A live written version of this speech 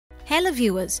Hello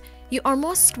viewers, you are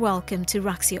most welcome to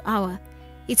Raxio Hour.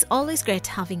 It's always great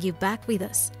having you back with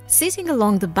us. Sitting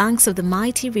along the banks of the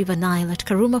mighty River Nile at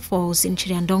Karuma Falls in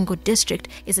Kiryandongo district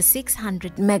is a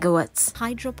 600 megawatts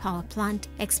hydro power plant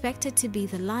expected to be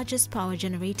the largest power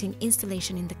generating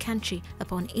installation in the country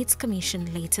upon its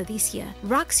commission later this year.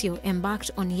 Raxio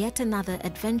embarked on yet another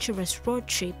adventurous road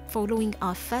trip following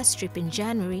our first trip in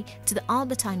January to the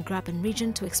Albertine Graben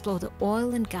region to explore the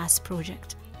oil and gas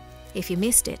project. If you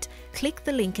missed it, click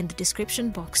the link in the description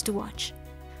box to watch.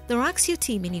 The Raxio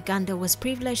team in Uganda was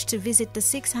privileged to visit the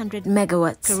 600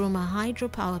 megawatts Karoma Hydro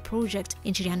Power Project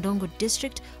in Kiryandongo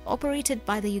district, operated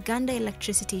by the Uganda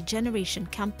Electricity Generation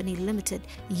Company Limited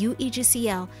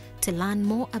 (UEGCL), to learn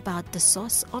more about the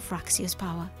source of Raxio's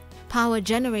power. Power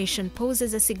generation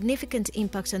poses a significant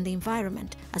impact on the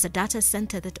environment. As a data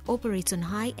center that operates on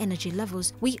high energy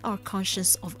levels, we are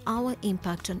conscious of our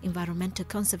impact on environmental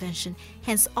conservation,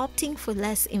 hence opting for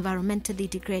less environmentally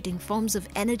degrading forms of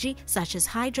energy such as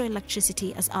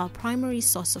hydroelectricity as our primary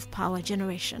source of power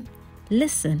generation.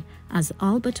 Listen as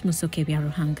Albert Musoke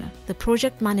Byaruhanga, the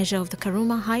project manager of the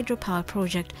Karuma Hydro Power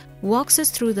Project, walks us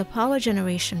through the power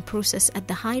generation process at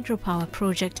the Hydropower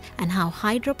project and how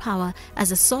hydropower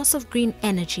as a source of green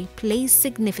energy plays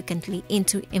significantly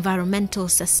into environmental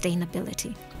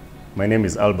sustainability. My name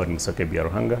is Albert Musoke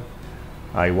Byaruhanga.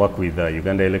 I work with the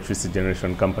Uganda Electricity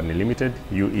Generation Company Limited,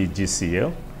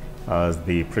 UEGCL, as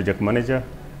the project manager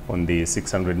on the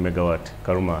 600 megawatt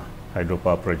Karuma Hydro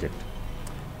Power Project.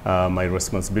 My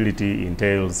responsibility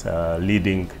entails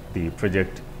leading the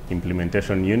project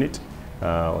implementation unit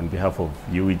on behalf of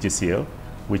UEGCL,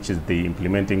 which is the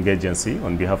implementing agency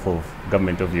on behalf of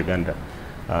Government of Uganda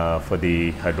for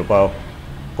the hydropower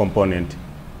component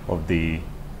of the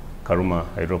Karuma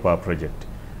Hydropower project.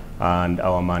 And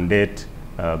our mandate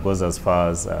goes as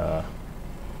far as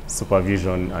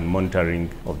supervision and monitoring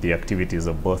of the activities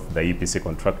of both the EPC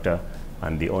contractor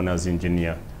and the owner's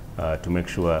engineer to make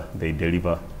sure they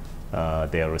deliver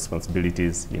their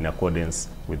responsibilities in accordance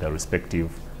with the respective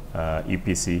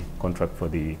EPC contract for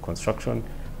the construction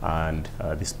and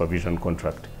the supervision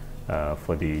contract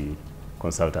for the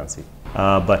consultancy.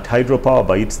 But hydropower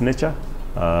by its nature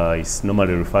is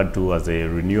normally referred to as a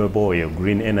renewable or a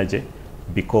green energy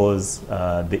because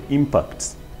the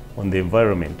impacts on the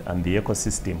environment and the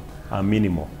ecosystem are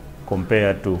minimal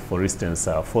compared to, for instance,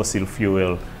 fossil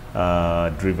fuel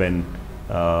driven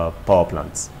power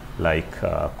plants like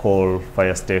coal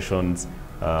fire stations,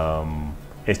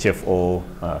 HFO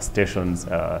stations,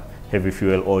 heavy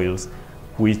fuel oils,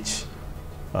 which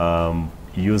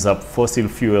use up fossil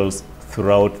fuels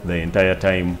throughout the entire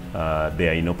time they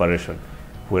are in operation.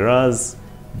 Whereas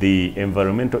the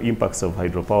environmental impacts of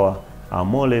hydropower are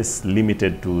more or less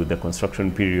limited to the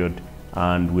construction period,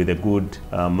 and with a good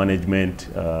management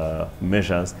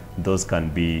measures, those can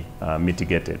be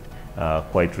mitigated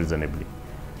quite reasonably.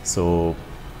 So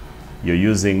you're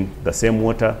using the same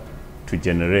water to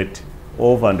generate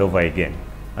over and over again.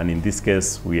 And in this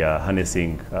case, we are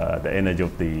harnessing the energy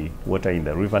of the water in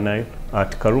the River Nile.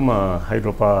 At Karuma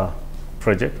Hydropower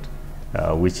project,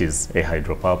 which is a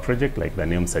hydropower project, like the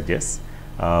name suggests,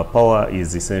 power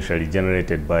is essentially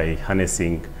generated by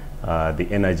harnessing the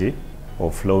energy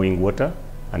of flowing water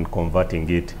and converting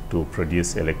it to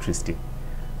produce electricity.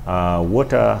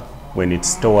 Water, when it's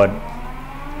stored,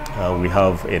 we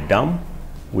have a dam,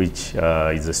 which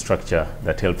is a structure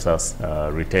that helps us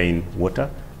retain water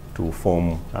to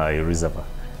form a reservoir.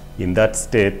 In that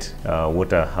state,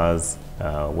 water has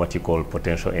what you call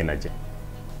potential energy.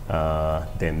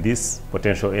 Then this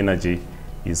potential energy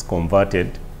is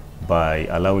converted by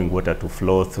allowing water to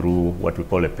flow through what we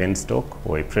call a penstock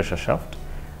or a pressure shaft.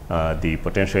 The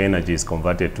potential energy is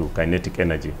converted to kinetic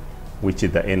energy, which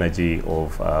is the energy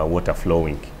of water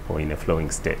flowing or in a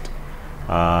flowing state.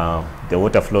 The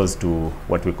water flows to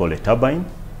what we call a turbine.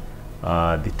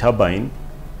 The turbine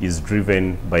is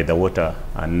driven by the water,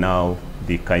 and now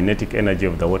the kinetic energy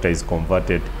of the water is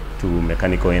converted to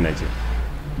mechanical energy.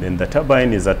 Then the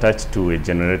turbine is attached to a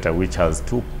generator which has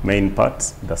two main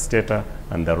parts, the stator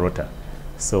and the rotor.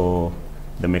 So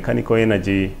the mechanical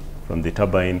energy from the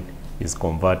turbine is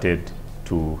converted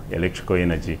to electrical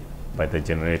energy by the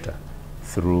generator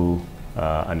through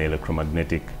an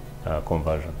electromagnetic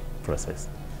conversion process.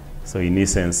 So in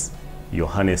essence, you're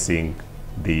harnessing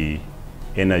the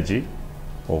energy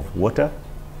of water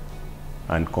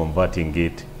and converting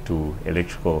it to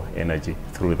electrical energy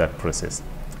through that process.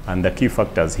 And the key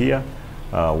factors here,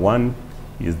 one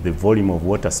is the volume of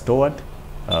water stored,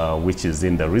 which is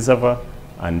in the reservoir,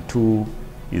 and two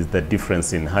is the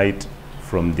difference in height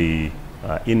from the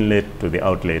inlet to the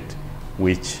outlet,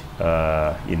 which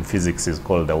in physics is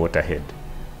called the water head.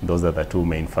 Those are the two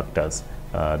main factors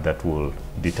that will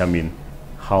determine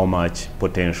how much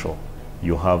potential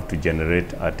you have to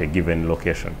generate at a given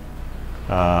location.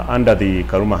 Under the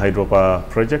Karuma Hydropower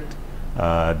project,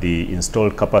 the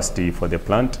installed capacity for the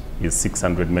plant is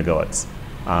 600 megawatts,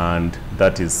 and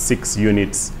that is 6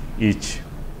 units each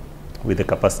with a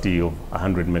capacity of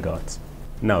 100 megawatts.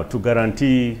 Now, to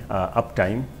guarantee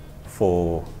uptime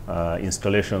for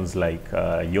installations like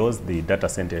yours, the data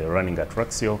center running at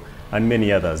Raxio, and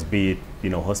many others, be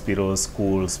it hospitals,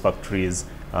 schools, factories,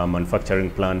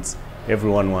 manufacturing plants,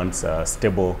 everyone wants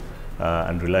stable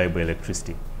and reliable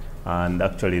electricity. And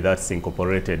actually that's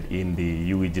incorporated in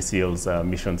the UEGCL's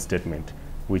mission statement,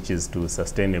 which is to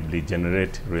sustainably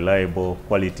generate reliable,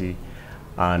 quality,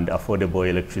 and affordable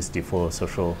electricity for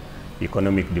social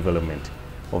economic development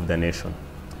of the nation.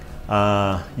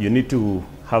 You need to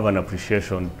have an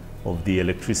appreciation of the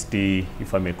electricity,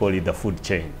 if I may call it the food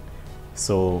chain.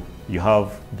 So you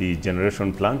have the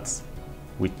generation plants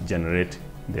which generate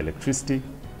the electricity,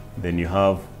 then you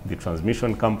have the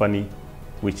transmission company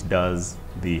which does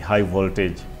the high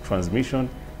voltage transmission,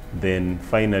 then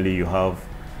finally you have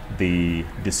the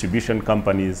distribution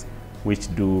companies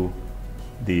which do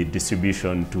the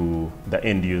distribution to the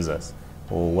end users,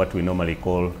 or what we normally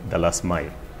call the last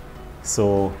mile.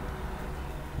 So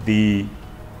the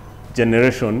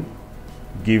generation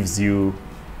gives you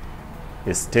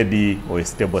a steady or a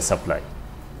stable supply,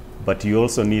 but you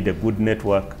also need a good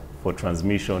network for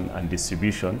transmission and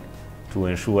distribution to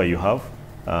ensure you have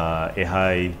a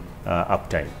high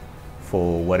uptime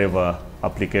for whatever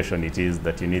application it is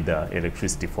that you need the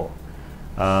electricity for.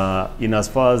 In as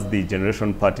far as the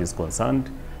generation part is concerned,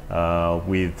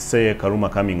 with say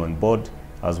Karuma coming on board,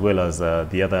 as well as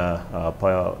the other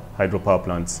hydropower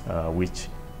plants which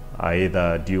are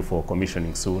either due for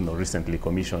commissioning soon or recently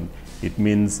commissioned, it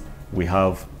means we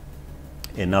have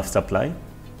enough supply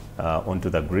onto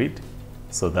the grid.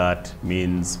 So that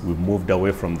means we've moved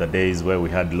away from the days where we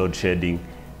had load shedding,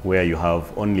 where you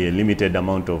have only a limited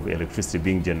amount of electricity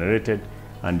being generated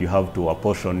and you have to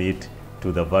apportion it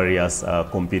to the various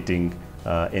competing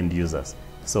end users.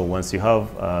 So once you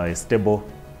have a stable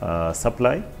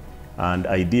supply, and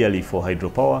ideally for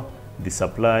hydropower, the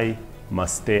supply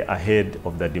must stay ahead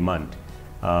of the demand.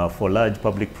 For large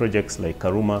public projects like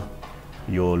Karuma,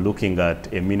 you're looking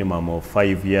at a minimum of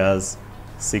 5 years,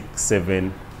 6,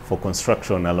 7 for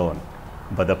construction alone.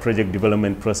 But the project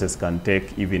development process can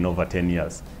take even over 10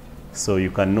 years. So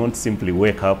you cannot simply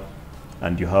wake up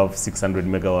and you have 600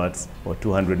 megawatts or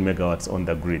 200 megawatts on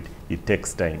the grid. It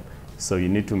takes time. So you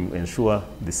need to ensure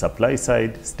the supply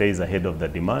side stays ahead of the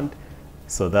demand,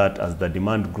 so that as the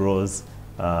demand grows,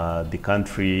 the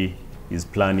country is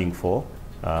planning for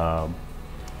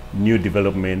new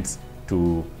developments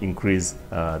to increase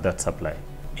that supply.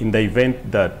 In the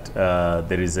event that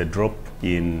there is a drop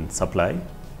in supply,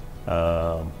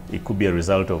 it could be a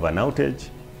result of an outage,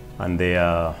 and there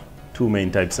are two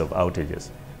main types of outages.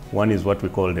 One is what we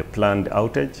call the planned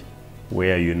outage,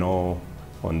 where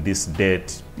on this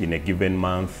date in a given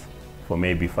month for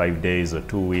maybe 5 days or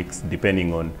 2 weeks,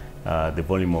 depending on the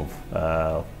volume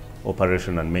of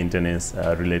operation and maintenance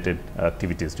related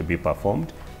activities to be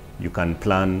performed. You can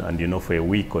plan and for a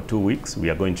week or 2 weeks we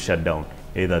are going to shut down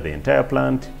either the entire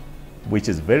plant, which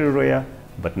is very rare,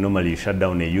 but normally you shut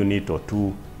down a unit or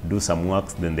two, do some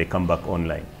works, then they come back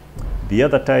online. The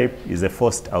other type is a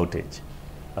forced outage.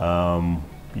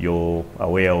 You're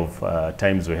aware of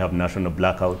times we have national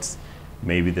blackouts.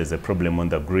 Maybe there's a problem on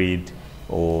the grid,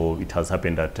 or it has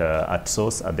happened at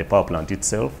source, at the power plant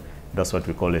itself. That's what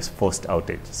we call a forced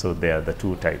outage. So they are the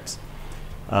two types.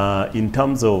 In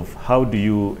terms of how do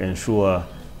you ensure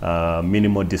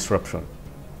minimal disruption,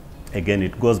 again,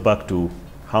 it goes back to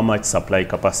how much supply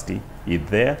capacity is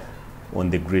there on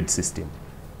the grid system.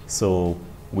 So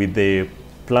with the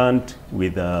plant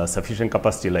with sufficient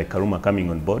capacity like Karuma coming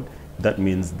on board, that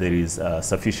means there is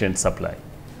sufficient supply.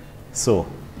 So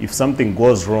if something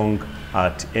goes wrong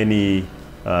at any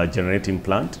generating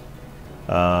plant,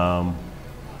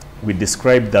 we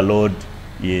describe the load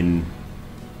in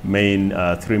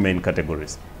three main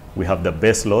categories. We have the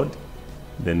base load,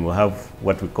 then we have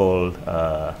what we call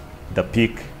the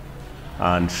peak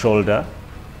and shoulder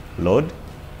load,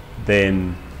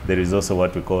 then there is also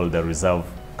what we call the reserve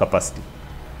capacity.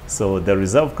 So the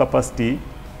reserve capacity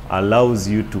allows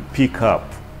you to pick up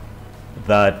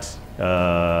that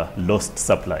lost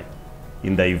supply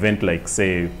in the event, like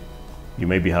say you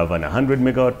maybe have an 100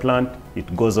 megawatt plant,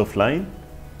 it goes offline,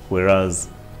 whereas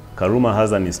Karuma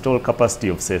has an installed capacity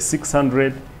of say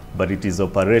 600, but it is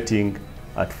operating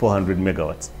at 400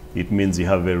 megawatts. It means you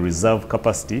have a reserve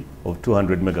capacity of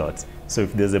 200 megawatts. So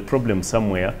if there's a problem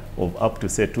somewhere of up to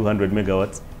say 200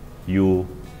 megawatts, you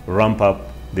ramp up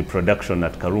the production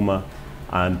at Karuma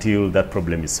until that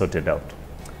problem is sorted out.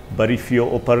 But if you're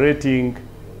operating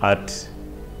at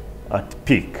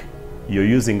peak, you're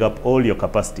using up all your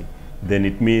capacity, then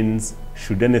it means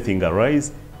should anything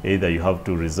arise, either you have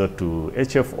to resort to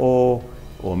HFO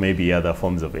or maybe other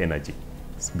forms of energy,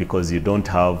 because you don't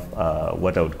have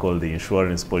what I would call the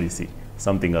insurance policy.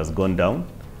 Something has gone down,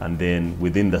 and then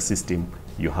within the system,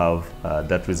 you have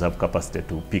that reserve capacity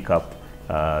to pick up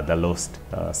the lost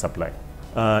supply.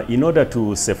 In order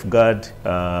to safeguard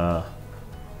the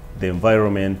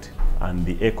environment and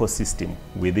the ecosystem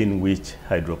within which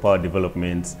hydropower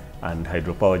developments and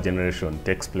hydropower generation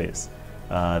takes place,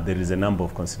 there is a number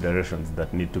of considerations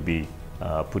that need to be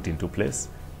put into place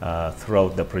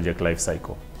throughout the project life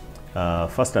cycle.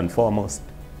 First and foremost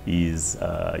is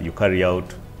you carry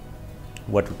out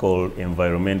what we call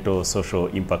environmental social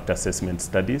impact assessment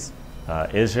studies,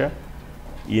 ASIA.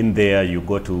 In there, you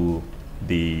go to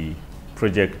the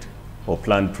project or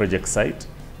planned project site.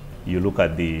 You look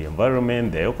at the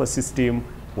environment, the ecosystem,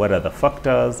 what are the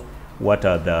factors, what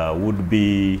are the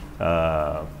would-be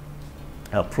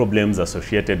problems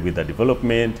associated with the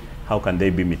development, how can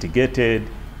they be mitigated.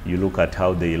 You look at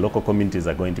how the local communities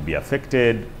are going to be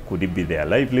affected. Could it be their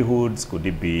livelihoods? Could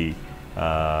it be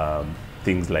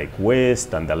things like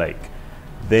waste and the like?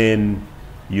 Then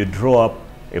you draw up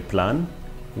a plan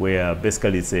where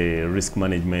basically it's a risk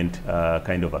management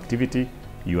kind of activity.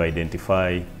 You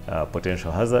identify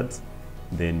potential hazards,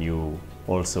 then you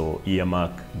also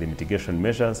earmark the mitigation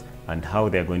measures and how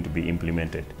they're going to be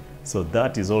implemented. So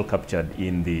that is all captured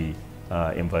in the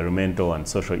environmental and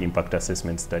social impact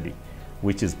assessment study,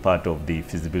 which is part of the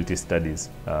feasibility studies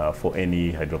for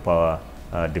any hydropower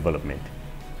development.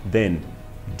 Then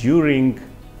during,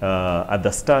 at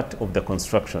the start of the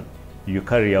construction, you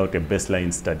carry out a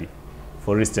baseline study.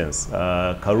 For instance,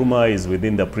 Karuma is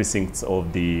within the precincts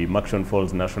of the Musoke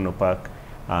Falls National Park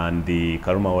and the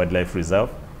Karoma Wildlife Reserve.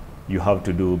 You have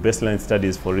to do baseline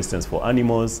studies, for instance, for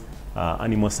animals,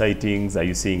 animal sightings. Are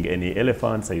you seeing any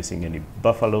elephants? Are you seeing any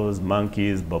buffaloes,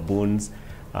 monkeys, baboons,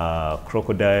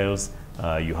 crocodiles?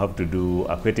 You have to do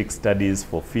aquatic studies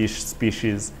for fish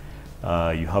species.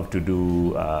 You have to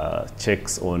do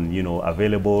checks on,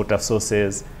 available water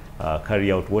sources.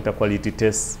 Carry out water quality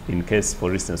tests in case,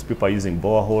 for instance, people are using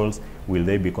boreholes. Will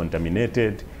they be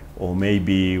contaminated, or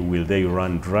maybe will they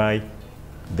run dry?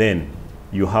 Then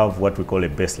you have what we call a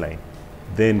baseline.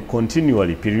 Then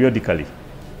continually, periodically,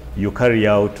 you carry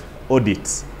out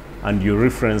audits and you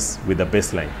reference with the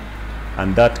baseline.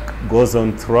 And that goes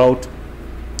on throughout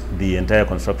the entire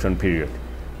construction period.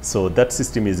 So that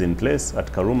system is in place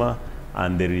at Karuma,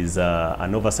 and there is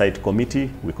an oversight committee.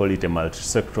 We call it a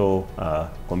multi-sectoral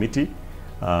committee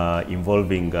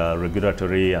involving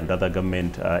regulatory and other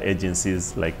government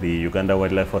agencies like the Uganda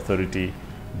Wildlife Authority,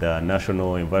 the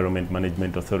National Environment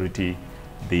Management Authority,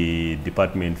 the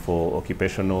Department for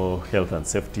Occupational Health and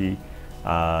Safety,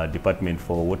 Department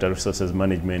for Water Resources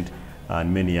Management,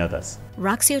 and many others.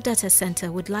 Raxio Data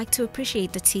Center would like to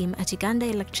appreciate the team at Uganda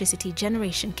Electricity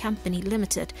Generation Company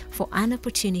Limited for an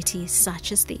opportunity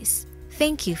such as this.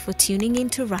 Thank you for tuning in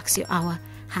to Raxio Hour.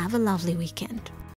 Have a lovely weekend.